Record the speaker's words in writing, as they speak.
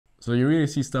So you really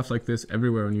see stuff like this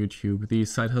everywhere on YouTube.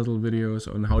 These side hustle videos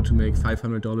on how to make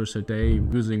 $500 a day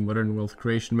using modern wealth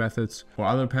creation methods, or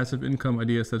other passive income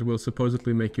ideas that will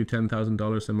supposedly make you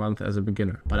 $10,000 a month as a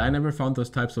beginner. But I never found those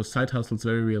types of side hustles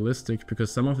very realistic,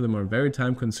 because some of them are very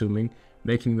time consuming,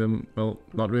 making them, well,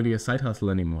 not really a side hustle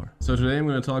anymore. So today I'm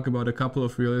going to talk about a couple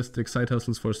of realistic side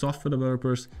hustles for software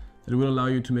developers that will allow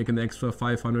you to make an extra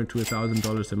 $500 to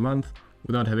 $1,000 a month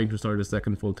without having to start a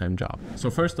second full-time job. So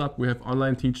first up, we have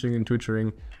online teaching and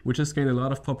tutoring, which has gained a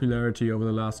lot of popularity over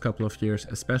the last couple of years,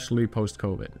 especially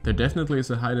post-COVID. There definitely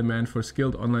is a high demand for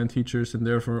skilled online teachers, and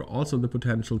therefore also the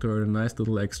potential to earn a nice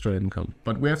little extra income.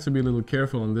 But we have to be a little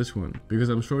careful on this one, because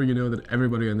I'm sure you know that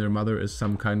everybody and their mother is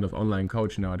some kind of online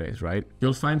coach nowadays, right?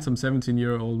 You'll find some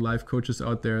 17-year-old life coaches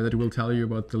out there that will tell you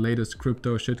about the latest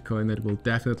crypto shitcoin that will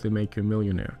definitely make you a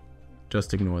millionaire.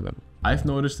 Just ignore them. I've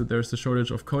noticed that there's a shortage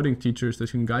of coding teachers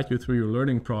that can guide you through your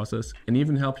learning process and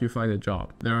even help you find a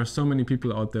job. There are so many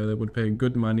people out there that would pay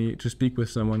good money to speak with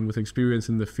someone with experience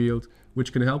in the field,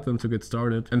 which can help them to get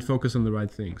started and focus on the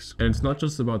right things. And it's not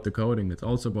just about the coding, it's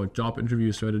also about job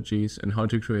interview strategies and how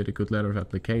to create a good letter of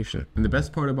application. And the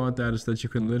best part about that is that you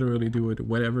can literally do it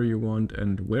whenever you want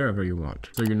and wherever you want.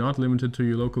 So you're not limited to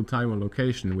your local time or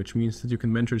location, which means that you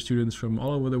can mentor students from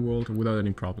all over the world without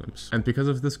any problems. And because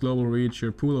of this global reach,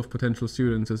 your pool of potential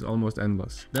students is almost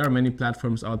endless. There are many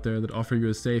platforms out there that offer you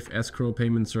a safe escrow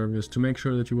payment service to make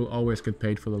sure that you will always get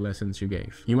paid for the lessons you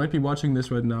gave. You might be watching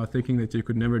this right now thinking that you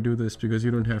could never do this because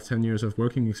you don't have 10 years of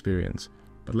working experience.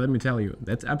 But let me tell you,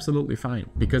 that's absolutely fine.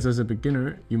 Because as a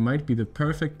beginner, you might be the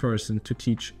perfect person to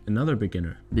teach another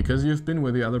beginner. Because you've been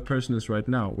where the other person is right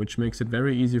now, which makes it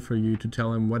very easy for you to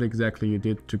tell him what exactly you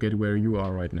did to get where you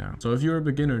are right now. So if you're a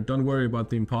beginner, don't worry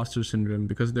about the imposter syndrome,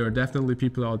 because there are definitely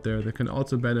people out there that can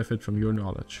also benefit from your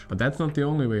knowledge. But that's not the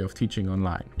only way of teaching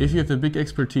online. If you have a big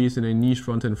expertise in a niche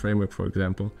front-end framework, for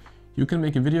example, you can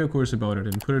make a video course about it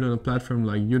and put it on a platform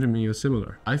like Udemy or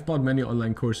similar. I've bought many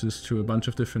online courses to a bunch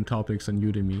of different topics on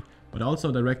Udemy, but also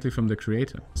directly from the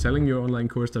creator. Selling your online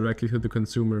course directly to the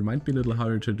consumer might be a little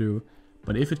harder to do,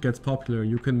 but if it gets popular,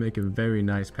 you can make a very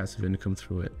nice passive income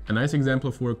through it. A nice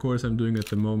example for a course I'm doing at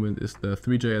the moment is the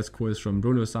 3JS course from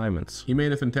Bruno Simons. He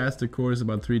made a fantastic course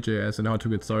about 3JS and how to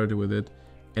get started with it,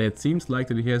 and it seems like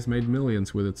that he has made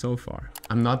millions with it so far.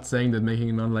 I'm not saying that making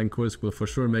an online course will for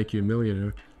sure make you a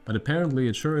millionaire, but apparently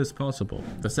it sure is possible.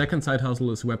 The second side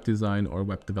hustle is web design or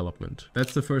web development.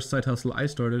 That's the first side hustle I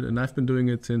started, and I've been doing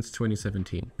it since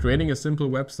 2017. Creating a simple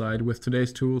website with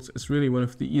today's tools is really one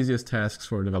of the easiest tasks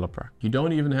for a developer. You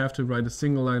don't even have to write a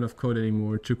single line of code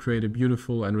anymore to create a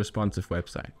beautiful and responsive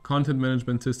website. Content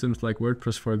management systems like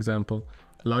WordPress, for example,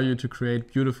 allow you to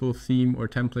create beautiful theme or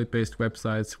template-based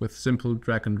websites with simple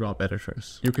drag and drop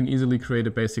editors. You can easily create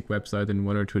a basic website in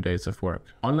 1 or 2 days of work.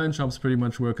 Online shops pretty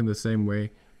much work in the same way,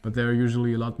 but they are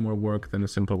usually a lot more work than a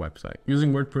simple website.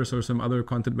 Using WordPress or some other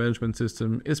content management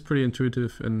system is pretty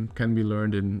intuitive and can be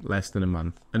learned in less than a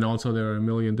month. And also there are a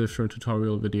million different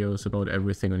tutorial videos about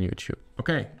everything on YouTube.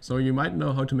 Okay, so you might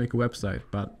know how to make a website,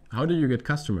 but how do you get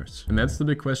customers? And that's the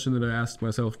big question that I asked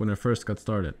myself when I first got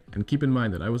started. And keep in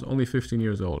mind that I was only 15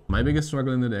 years old. My biggest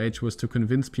struggle in that age was to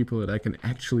convince people that I can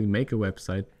actually make a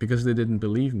website because they didn't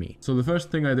believe me. So the first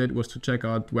thing I did was to check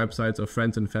out websites of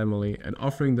friends and family and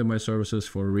offering them my services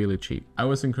for really cheap. I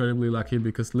was incredibly lucky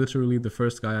because literally the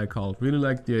first guy I called really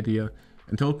liked the idea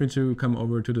and told me to come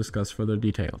over to discuss further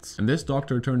details. And this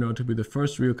doctor turned out to be the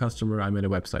first real customer I made a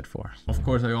website for. Of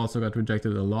course, I also got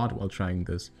rejected a lot while trying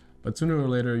this, but sooner or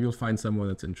later you'll find someone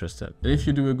that's interested. And if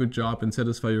you do a good job and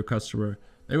satisfy your customer,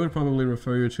 they would probably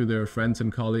refer you to their friends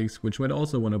and colleagues, which might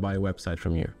also want to buy a website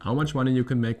from you. How much money you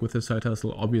can make with this side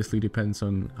hustle obviously depends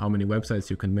on how many websites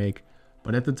you can make.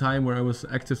 But at the time where I was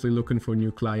actively looking for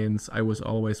new clients, I was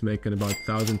always making about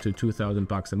 $1,000 to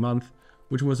 $2,000 a month,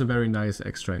 which was a very nice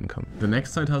extra income. The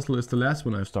next side hustle is the last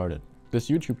one I've started. This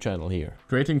YouTube channel here.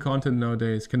 Creating content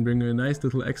nowadays can bring you a nice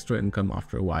little extra income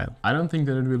after a while. I don't think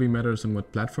that it really matters on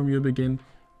what platform you begin,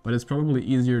 but it's probably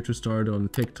easier to start on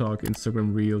TikTok,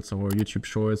 Instagram Reels, or YouTube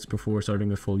Shorts before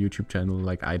starting a full YouTube channel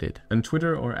like I did. And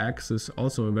Twitter or X is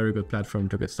also a very good platform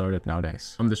to get started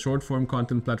nowadays. On the short form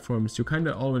content platforms, you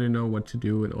kinda already know what to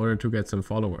do in order to get some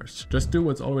followers. Just do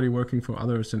what's already working for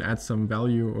others and add some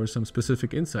value or some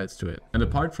specific insights to it. And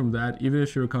apart from that, even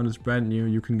if your account is brand new,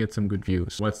 you can get some good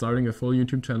views. While starting a full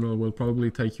YouTube channel will probably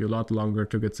take you a lot longer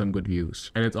to get some good views.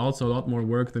 And it's also a lot more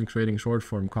work than creating short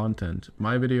form content.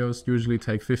 My videos usually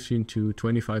take 15 to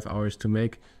 25 hours to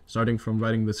make, starting from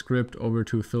writing the script over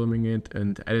to filming it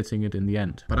and editing it in the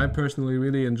end. But I personally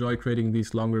really enjoy creating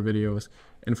these longer videos,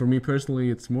 and for me personally,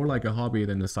 it's more like a hobby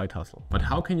than a side hustle. But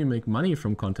how can you make money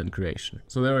from content creation?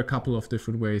 So there are a couple of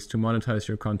different ways to monetize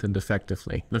your content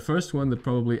effectively. The first one that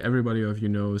probably everybody of you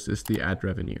knows is the ad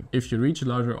revenue. If you reach a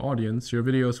larger audience, your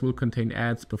videos will contain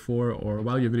ads before or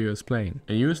while your video is playing.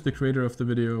 And you as the creator of the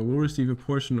video will receive a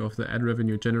portion of the ad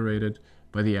revenue generated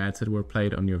by the ads that were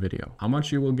played on your video. How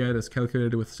much you will get is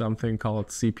calculated with something called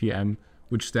CPM,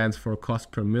 which stands for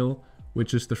cost per mil,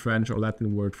 which is the French or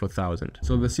Latin word for 1,000.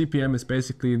 So the CPM is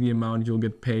basically the amount you'll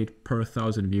get paid per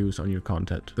 1,000 views on your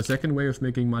content. The second way of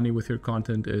making money with your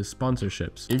content is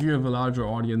sponsorships. If you have a larger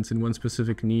audience in one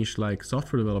specific niche like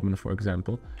software development, for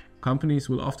example, companies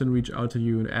will often reach out to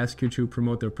you and ask you to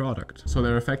promote their product. So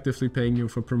they're effectively paying you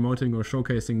for promoting or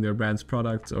showcasing their brand's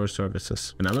products or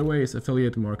services. Another way is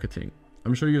affiliate marketing.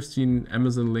 I'm sure you've seen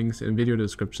Amazon links in video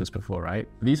descriptions before, right?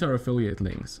 These are affiliate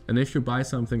links, and if you buy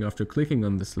something after clicking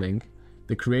on this link,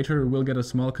 the creator will get a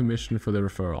small commission for the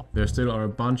referral. There still are a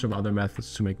bunch of other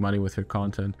methods to make money with your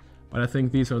content, but I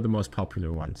think these are the most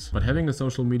popular ones. But having a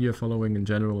social media following in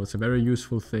general is a very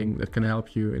useful thing that can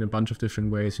help you in a bunch of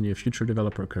different ways in your future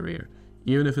developer career,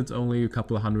 even if it's only a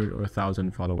couple of hundred or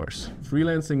 1,000 followers.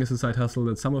 Freelancing is a side hustle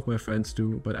that some of my friends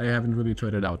do, but I haven't really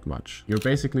tried it out much. You're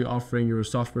basically offering your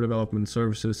software development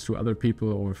services to other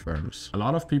people or firms. A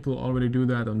lot of people already do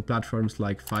that on platforms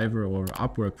like Fiverr or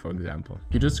Upwork, for example.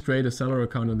 You just create a seller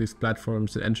account on these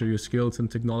platforms and enter your skills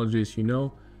and technologies you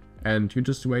know, and you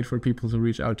just wait for people to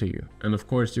reach out to you. And of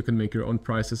course, you can make your own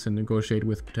prices and negotiate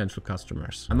with potential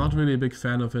customers. I'm not really a big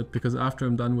fan of it because after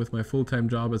I'm done with my full-time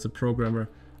job as a programmer,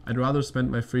 I'd rather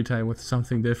spend my free time with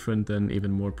something different than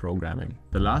even more programming.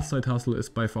 The last side hustle is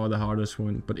by far the hardest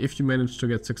one, but if you manage to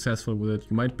get successful with it,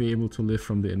 you might be able to live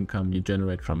from the income you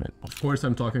generate from it. Of course,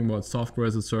 I'm talking about software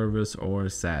as a service or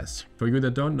SaaS. For you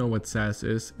that don't know what SaaS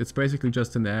is, it's basically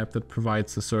just an app that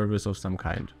provides a service of some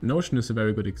kind. Notion is a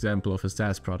very good example of a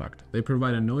SaaS product. They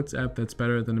provide a notes app that's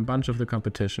better than a bunch of the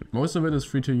competition. Most of it is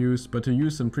free to use, but to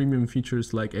use some premium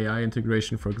features like AI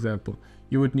integration, for example,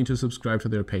 you would need to subscribe to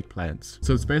their paid plans.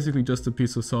 So it's basically just a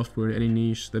piece of software in any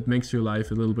niche that makes your life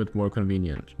a little bit more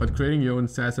convenient. But creating your own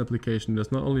SaaS application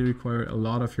does not only require a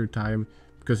lot of your time,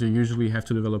 because you usually have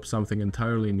to develop something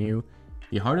entirely new.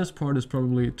 The hardest part is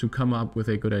probably to come up with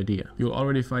a good idea. You'll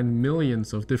already find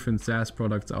millions of different SaaS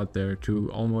products out there to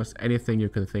almost anything you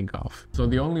can think of. So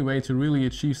the only way to really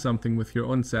achieve something with your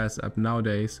own SaaS app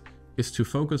nowadays is to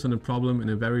focus on a problem in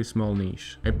a very small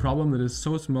niche. A problem that is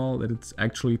so small that it's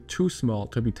actually too small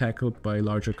to be tackled by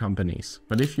larger companies.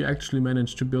 But if you actually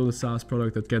manage to build a SaaS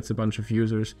product that gets a bunch of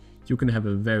users, you can have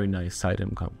a very nice side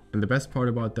income. And the best part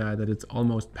about that it's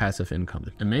almost passive income.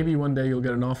 And maybe one day you'll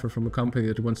get an offer from a company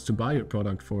that wants to buy your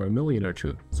product for $1 million or $2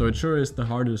 million. So it sure is the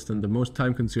hardest and the most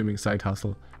time-consuming side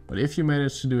hustle. But if you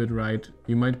manage to do it right,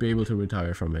 you might be able to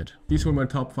retire from it. These were my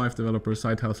top 5 developer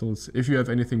side hustles. If you have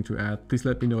anything to add, please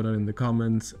let me know down in the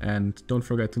comments, and don't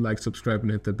forget to like, subscribe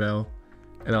and hit the bell,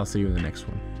 and I'll see you in the next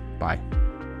one. Bye.